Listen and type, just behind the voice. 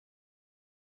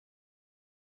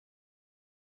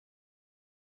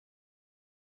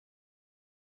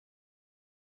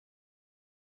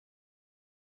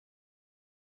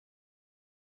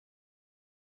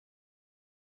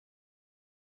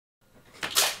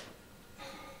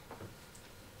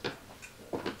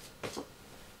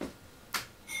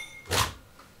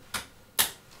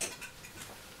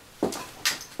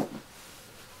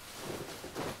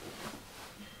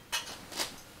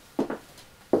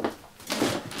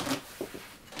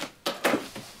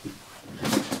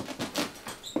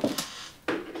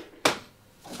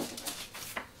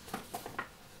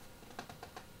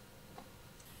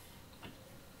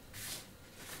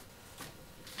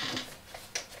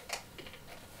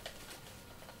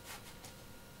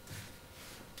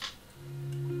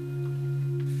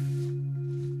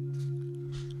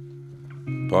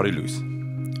Բարի լույս,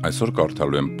 այսօր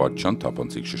կարդալու եմ պատշան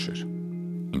թափանցիկ շշեր։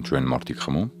 Ինչու են մարդիկ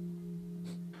խմում։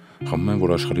 Խմում են,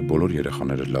 որ աշխարհի բոլոր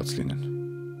երեխաները լաց լինեն։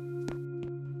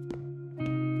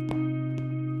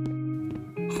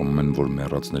 Խմում են, որ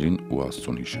մեռածներին ու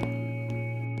Աստծուն հիշեն։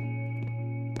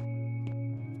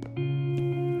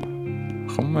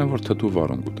 Խմում են, որ թթու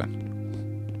վարունգ ուտեն։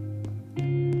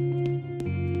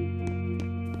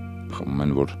 Խմում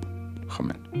են, որ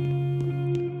խմեն։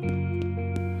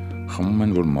 Խմում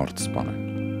են, որ մարդ սպանեն։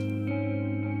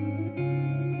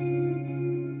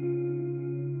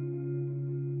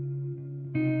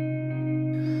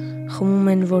 Խմում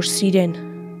են, որ սիրեն։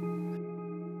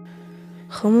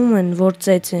 Խմում են, որ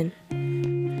ծեծեն։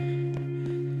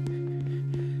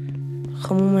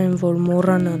 Խմում են, որ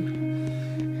մոռանան։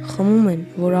 Խմում են,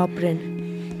 որ ապրեն։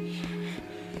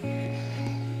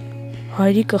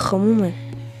 Հայրիկը խմում է,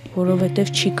 որովհետև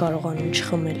չի կարողանում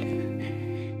չխմել։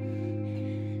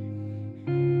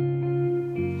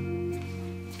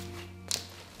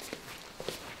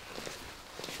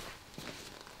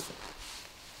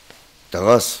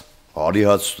 Տղաս, արի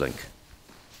հաց ուտենք։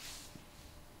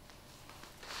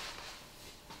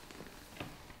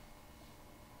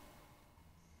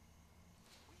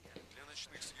 Для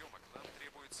ночных съемок нам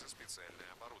требуется специальное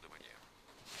оборудование.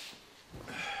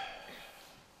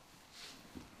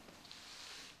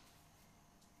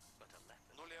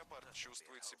 Но леопард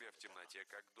чувствует себя в темноте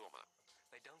как дома.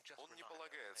 Он не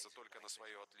полагается только на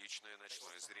свое отличное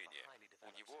ночное зрение. У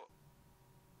него...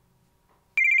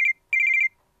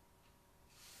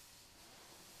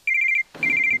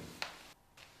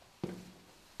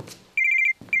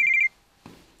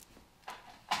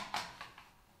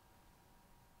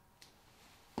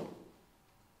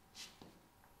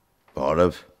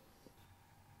 Բարև։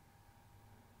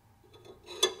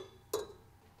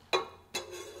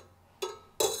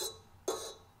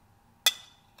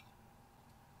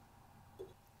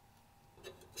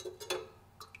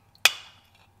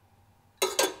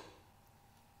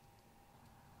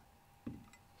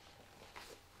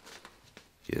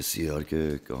 Ես իհարկե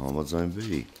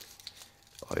կհամաձայնվեի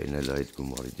այն էլ այդ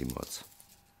գումարի դիմաց,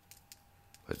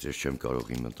 բայց ես չեմ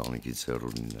կարող իմ ընտանիքից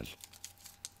հեռու լինել։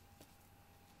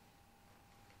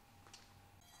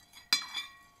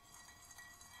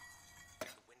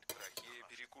 Трахея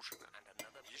перекушена.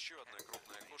 Еще одна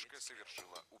крупная кошка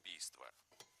совершила убийство.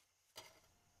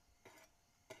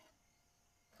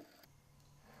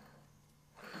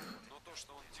 Но то,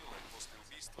 что он делает после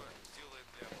убийства, делает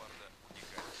леопарда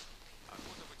уникальным.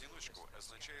 Охота в одиночку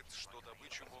означает, что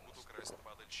добычу могут украсть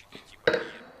падальщики типа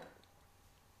гиен.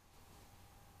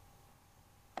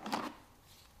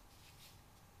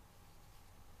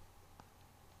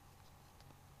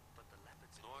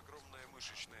 Но огромная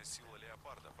мышечная сила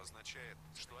леопардов означает,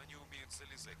 что они умеют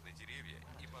залезать на деревья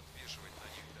и подвешивать на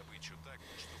них добычу так,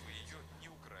 чтобы ее не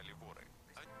украли воры.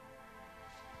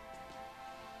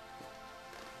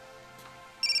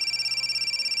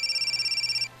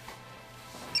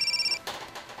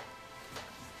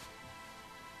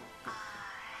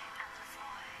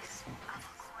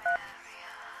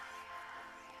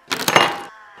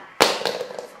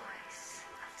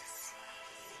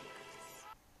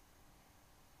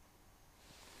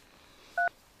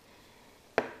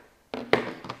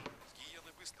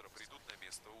 Гиены быстро придут на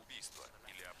место убийства,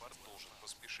 и леопард должен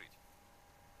поспешить.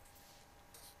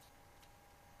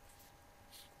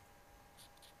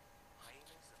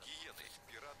 Гиены –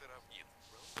 пираты равнин.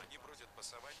 Они бродят по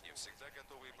саванне, всегда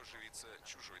готовые поживиться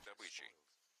чужой добычей.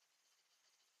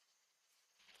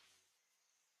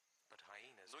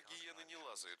 Но гиены не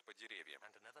лазают по деревьям.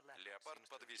 Леопард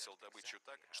подвесил добычу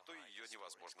так, что ее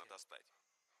невозможно достать.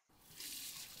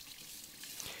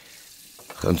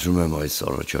 Խնդրում եմ այս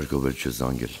առաջարկով էլ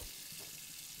չզանգել։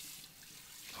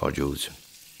 Հաջողություն։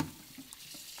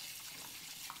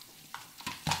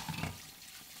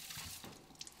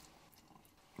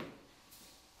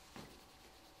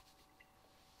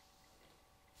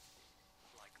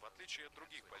 В отличие от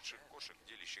других больших кошек,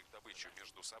 делящих добычу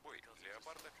между собой,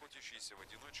 леопард, охотящийся в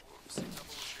одиночку, всегда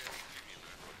получает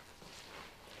львиную долю.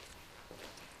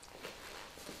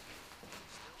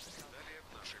 Далее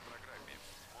в нашей программе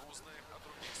мы узнаем о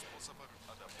других способах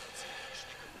адаптации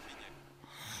хищников к вине.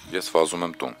 Ես վազում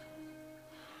եմ տուն։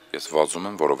 Ես վազում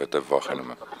եմ, որովհետև վախենում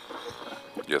եմ։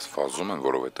 Ես վազում եմ,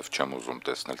 որովհետև չեմ ուզում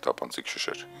տեսնել թափանցիկ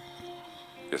շշեր։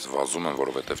 Ես վազում եմ,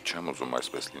 որովհետև չեմ ուզում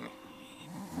այսպես լինի։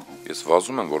 Ես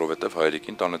վազում եմ, որովհետև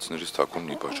հայրիկին տանեցներից թաքուն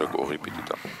մի բաժակ օղի պիտի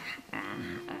տամ։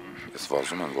 Ես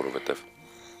վազում եմ, որովհետև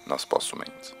նա սպասում է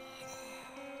ինձ։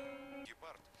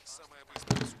 Гепард – самое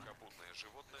быстрое сухопутное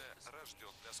животное,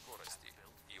 рожден для скорости,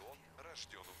 и он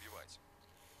рожден убивать.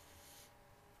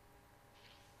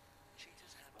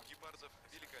 гепардов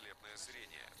великолепное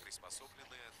зрение,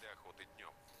 приспособленное для охоты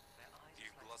днем.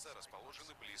 Их глаза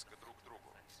расположены близко друг к другу.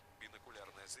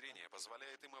 Бинокулярное зрение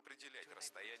позволяет им определять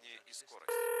расстояние и скорость.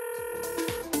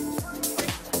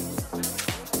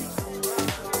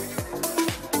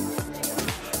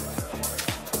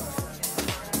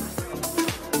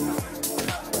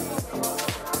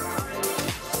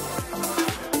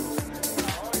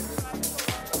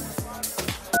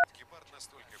 Гепард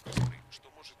настолько быстрый, что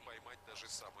может поймать даже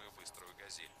самую быструю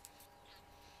газель.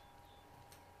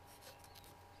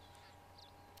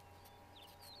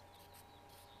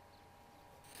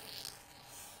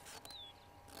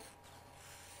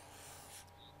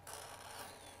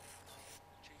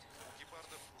 У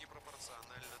гепардов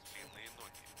непропорционально длинные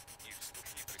ноги. Их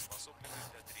ступни приспособлены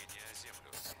для трения о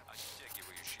землю, а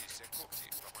стягивающиеся когти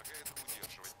помогают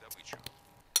удерживать добычу.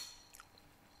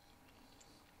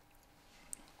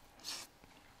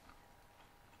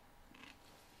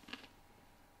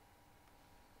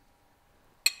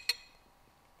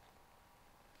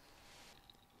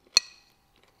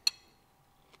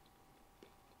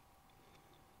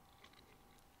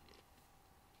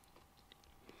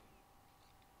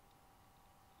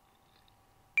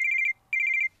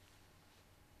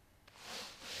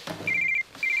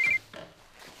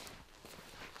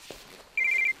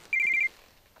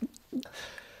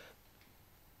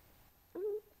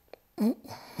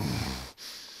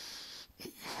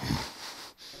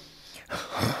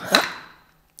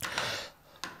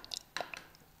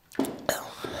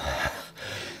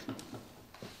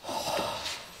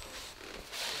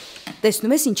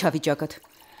 Տեսնում ես ինչա վիճակդ։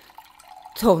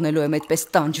 Թողնելու եմ այդպես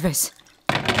տանջվես,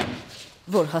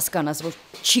 որ հասկանաս, որ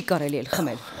չի կարելի էլ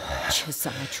խմել։ Չես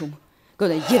ամաչում։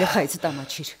 Գոնե երեխայիցդ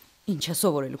ամաչիր։ Ինչ է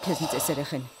սովորելու քեզնից էս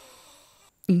երեխեն։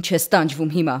 Ինչ ես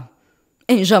տանջվում հիմա։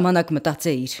 Այն ժամանակ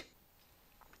մտածեիր։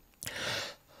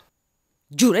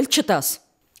 Ջուր էլ չտաս։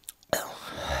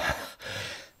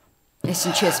 Էս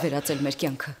ինչ ես վերածել մեր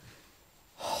կյանքը։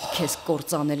 Քեզ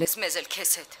կործանել ես, մեզ էլ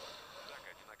քեզ հետ։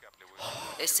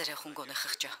 Էս երեխուն գոնե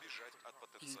խղճա։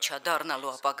 Ինչա դառնալու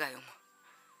ապագայում։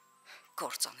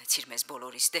 Կործանեցիր մեզ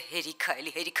բոլորիս, դե հերիքա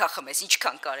էլի, հերիքա խմես,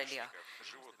 ինչքան կարելի է։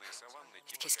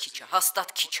 Քեզ քիչ է, հաստատ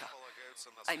քիչ է։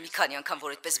 Այ մի քանի անգամ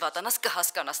որ այդպես վատանաս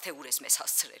կհասկանաս, թե ուր ես մեզ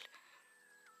հասցրել։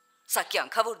 Սա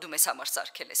կյանքա, որ դու մեզ համար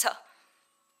սարքել ես, հա։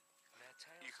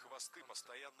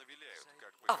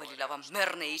 Ավելի լավ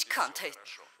մեռնեիր, քան թե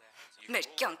մեր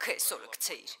կյանքը այսօրը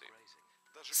գցեիր։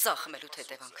 Սա խմելուդ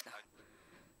հետևանքն է։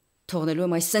 Թողնելու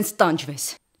եմ այս սենց տանջվես,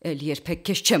 էլ երբեք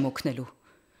քեզ չեմ օգնելու,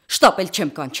 շտապել չեմ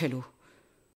կանչելու։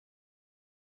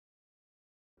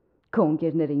 Քո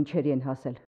ընկերները ինչերի են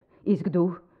հասել, իսկ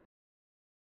դու։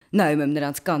 Նայում եմ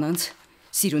նրանց կանանց,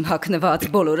 սիրուն հագնված,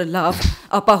 բոլորը լավ,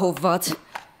 ապահովված,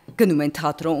 գնում են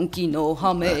թատրոն, կինո,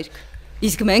 համերգ,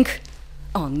 իսկ մենք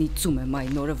անիծում եմ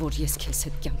այն օրը, որ ես քեզ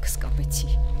հետ կյանքս կապեցի։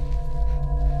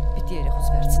 Պիտի երեխուս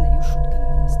վերցնեի ու շուտ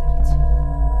գնայի այստեղից։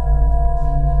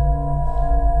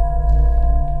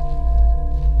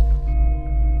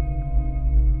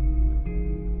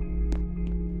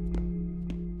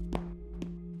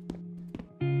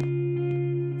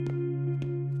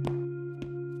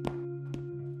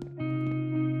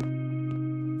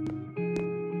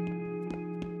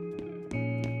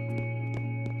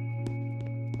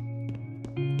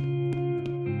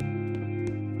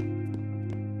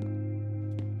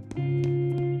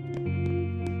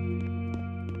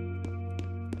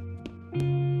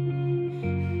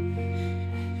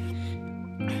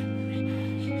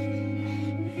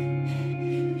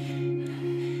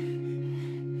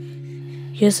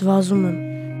 Ես վազում եմ։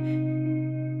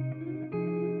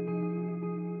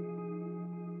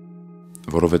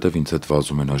 Որովհետև ինձ հետ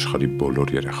վազում են աշխարհի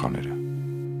բոլոր երեխաները։